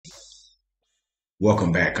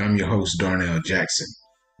Welcome back. I'm your host, Darnell Jackson.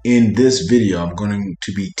 In this video, I'm going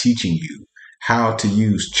to be teaching you how to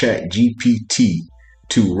use ChatGPT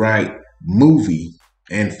to write movie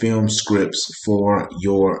and film scripts for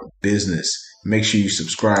your business. Make sure you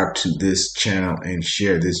subscribe to this channel and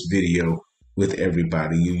share this video with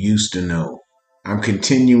everybody you used to know. I'm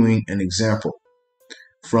continuing an example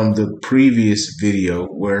from the previous video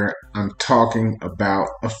where I'm talking about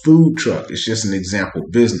a food truck. It's just an example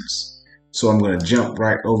business. So I'm going to jump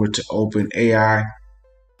right over to OpenAI,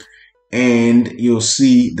 and you'll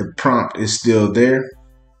see the prompt is still there.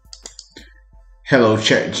 Hello,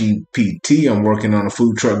 ChatGPT. I'm working on a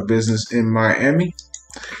food truck business in Miami.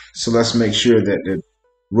 So let's make sure that the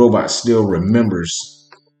robot still remembers.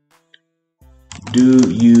 Do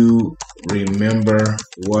you remember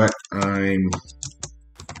what I'm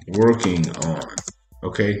working on?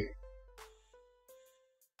 Okay.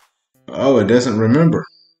 Oh, it doesn't remember.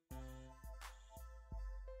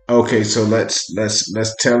 Okay, so let's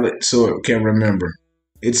tell it so it can remember.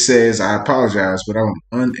 It says, I apologize, but I'm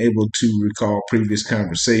unable to recall previous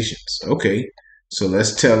conversations. Okay, so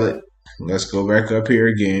let's tell it. Let's go back up here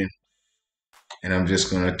again. And I'm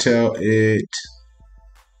just going to tell it,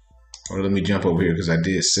 or let me jump over here because I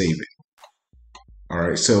did save it. All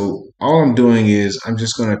right, so all I'm doing is I'm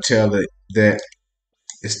just going to tell it that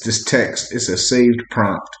it's this text. It's a saved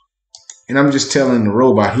prompt. And I'm just telling the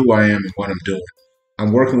robot who I am and what I'm doing.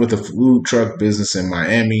 I'm working with a food truck business in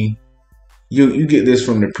Miami. You get this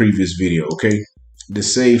from the previous video, okay? To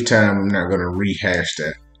save time, I'm not going to rehash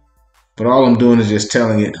that. But all I'm doing is just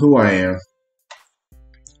telling it who I am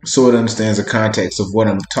so it understands the context of what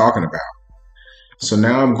I'm talking about. So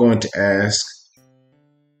now I'm going to ask,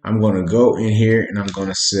 I'm going to go in here and I'm going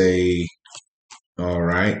to say, all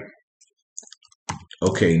right.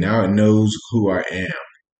 Okay, now it knows who I am.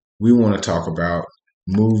 We want to talk about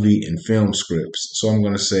movie and film scripts. So I'm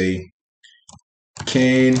going to say,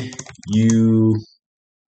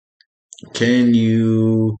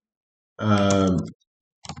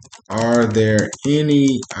 are there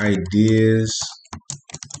any ideas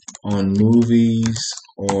on movies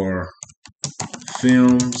or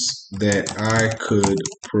films that I could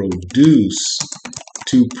produce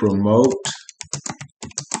to promote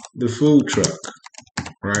the food truck,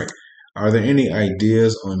 right? Are there any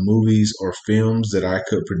ideas on movies or films that I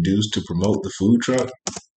could produce to promote the food truck?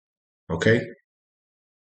 Okay.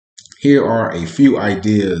 Here are a few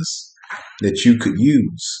ideas that you could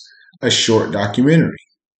use. A short documentary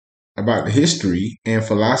about the history and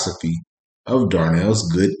philosophy of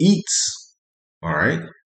Darnell's Good Eats. All right.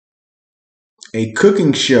 A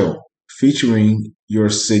cooking show featuring your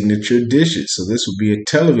signature dishes. So this would be a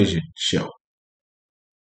television show.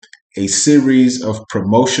 A series of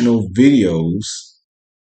promotional videos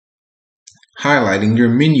highlighting your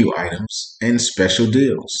menu items and special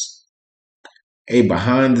deals. A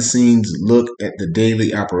behind-the-scenes look at the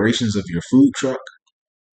daily operations of your food truck.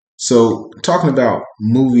 So, talking about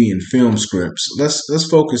movie and film scripts, let's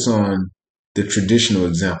focus on the traditional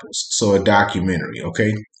examples. So, a documentary,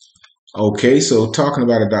 okay? Okay, so talking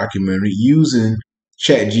about a documentary using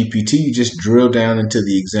ChatGPT, you just drill down into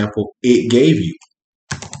the example it gave you.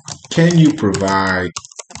 Can you provide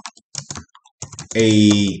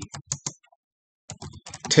a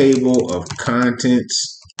table of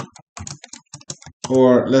contents,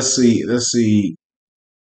 or let's see,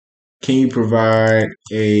 can you provide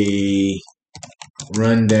a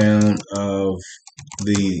rundown of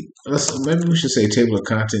maybe we should say table of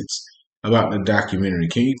contents about the documentary.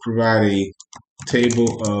 Can you provide a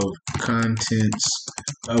table of contents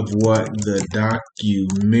of what the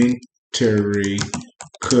documentary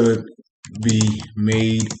could be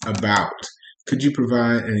made about? Could you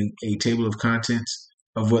provide a table of contents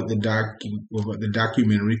of what the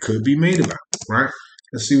documentary could be made about, right?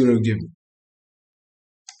 Let's see what it'll give me.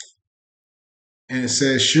 And it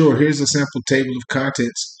says, sure, here's a sample table of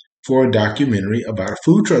contents for a documentary about a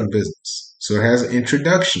food truck business. So it has an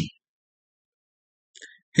introduction,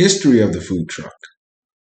 history of the food truck,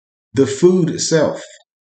 the food itself,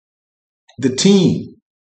 the team,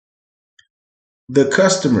 the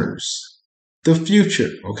customers, the future.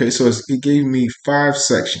 Okay, so it gave me 5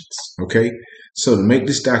 sections. Okay, so to make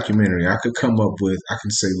this documentary, I can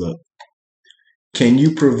say, look, can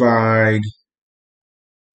you provide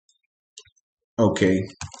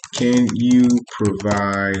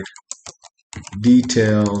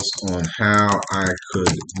details on how I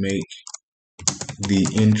could make the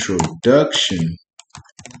introduction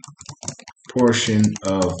portion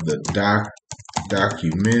of the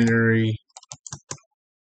documentary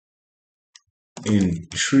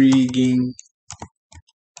intriguing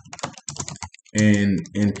and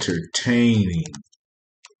entertaining?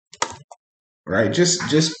 right? Just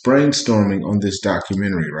brainstorming on this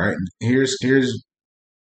documentary, right? Here's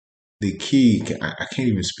the key. I can't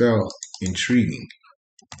even spell intriguing.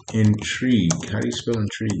 Intrigue. How do you spell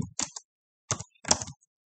intrigue?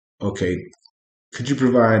 Okay. Could you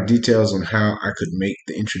provide details on how I could make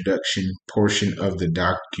the introduction portion of the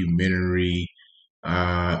documentary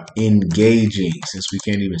engaging? Since we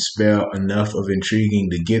can't even spell enough of intriguing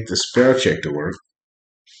to get the spell check to work.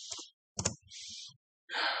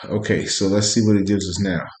 Okay, so let's see what it gives us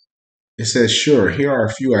now. It says, sure, here are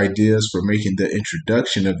a few ideas for making the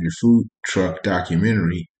introduction of your food truck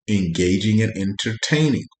documentary engaging and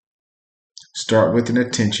entertaining. Start with an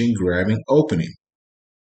attention-grabbing opening.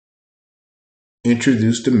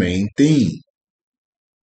 Introduce the main theme.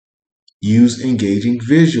 Use engaging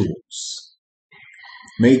visuals.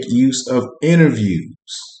 Make use of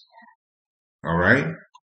interviews. All right?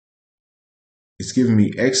 It's giving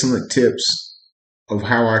me excellent tips of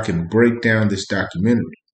how I can break down this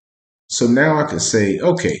documentary. So now I can say,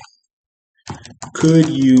 okay, could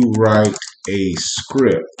you write a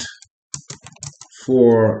script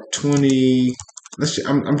for 20,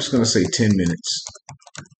 I'm just going to say 10 minutes.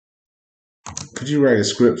 Could you write a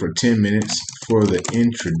script for 10 minutes for the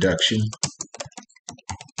introduction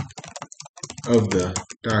of the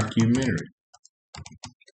documentary?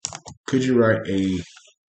 Could you write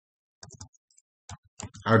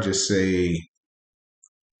I'll just say,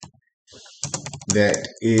 that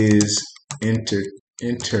is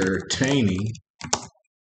entertaining,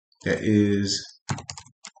 that is,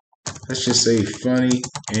 let's just say, funny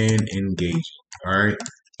and engaging. All right.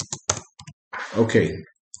 Okay.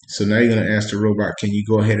 So now you're going to ask the robot, can you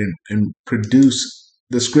go ahead and produce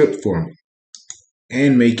the script for me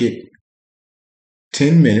and make it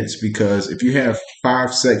 10 minutes? Because if you have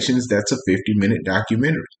 5 sections, that's a 50-minute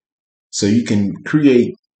documentary. So you can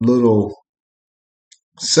create little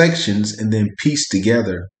sections and then piece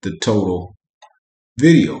together the total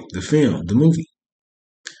video, the film, the movie.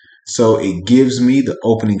 So it gives me the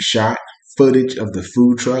opening shot, footage of the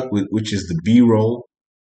food truck, which is the B-roll.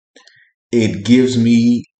 It gives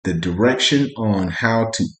me the direction on how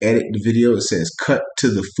to edit the video. It says cut to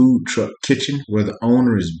the food truck kitchen where the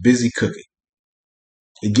owner is busy cooking.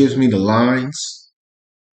 It gives me the lines.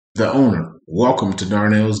 The owner, welcome to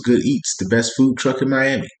Darnell's Good Eats, the best food truck in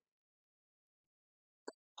Miami.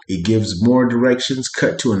 It gives more directions,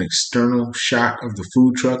 cut to an external shot of the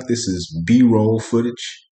food truck. This is B-roll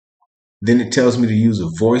footage. Then it tells me to use a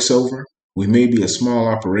voiceover. We may be a small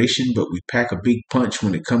operation, but we pack a big punch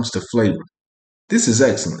when it comes to flavor. This is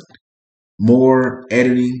excellent. More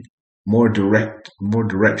editing, more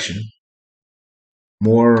direction,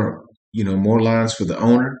 more lines for the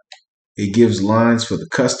owner. It gives lines for the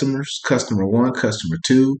customers, customer 1, customer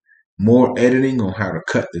 2, more editing on how to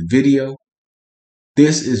cut the video.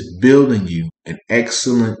 This is building you an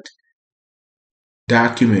excellent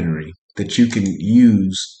documentary that you can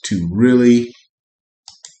use to really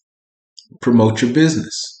promote your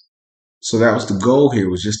business. So that was the goal here,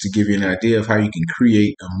 was just to give you an idea of how you can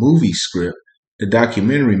create a movie script. The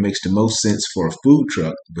documentary makes the most sense for a food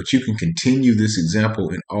truck, but you can continue this example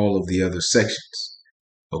in all of the other sections.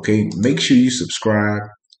 Okay, make sure you subscribe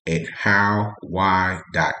at howwhy.ai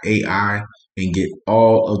and get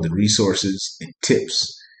all of the resources and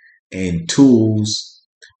tips and tools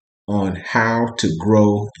on how to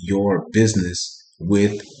grow your business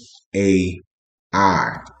with AI.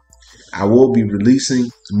 I will be releasing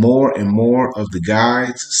more and more of the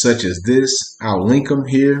guides such as this. I'll link them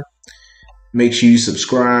here. Make sure you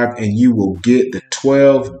subscribe and you will get the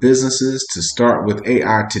 12 businesses to start with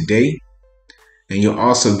AI today. And you'll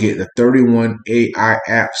also get the 31 AI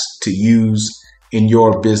apps to use in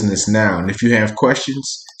your business now. And if you have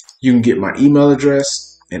questions, you can get my email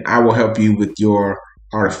address and I will help you with your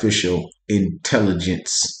artificial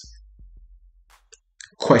intelligence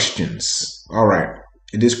questions. All right.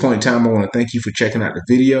 At this point in time, I want to thank you for checking out the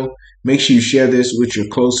video. Make sure you share this with your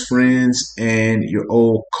close friends and your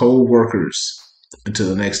old co-workers. Until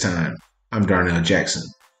the next time, I'm Darnell Jackson.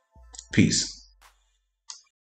 Peace.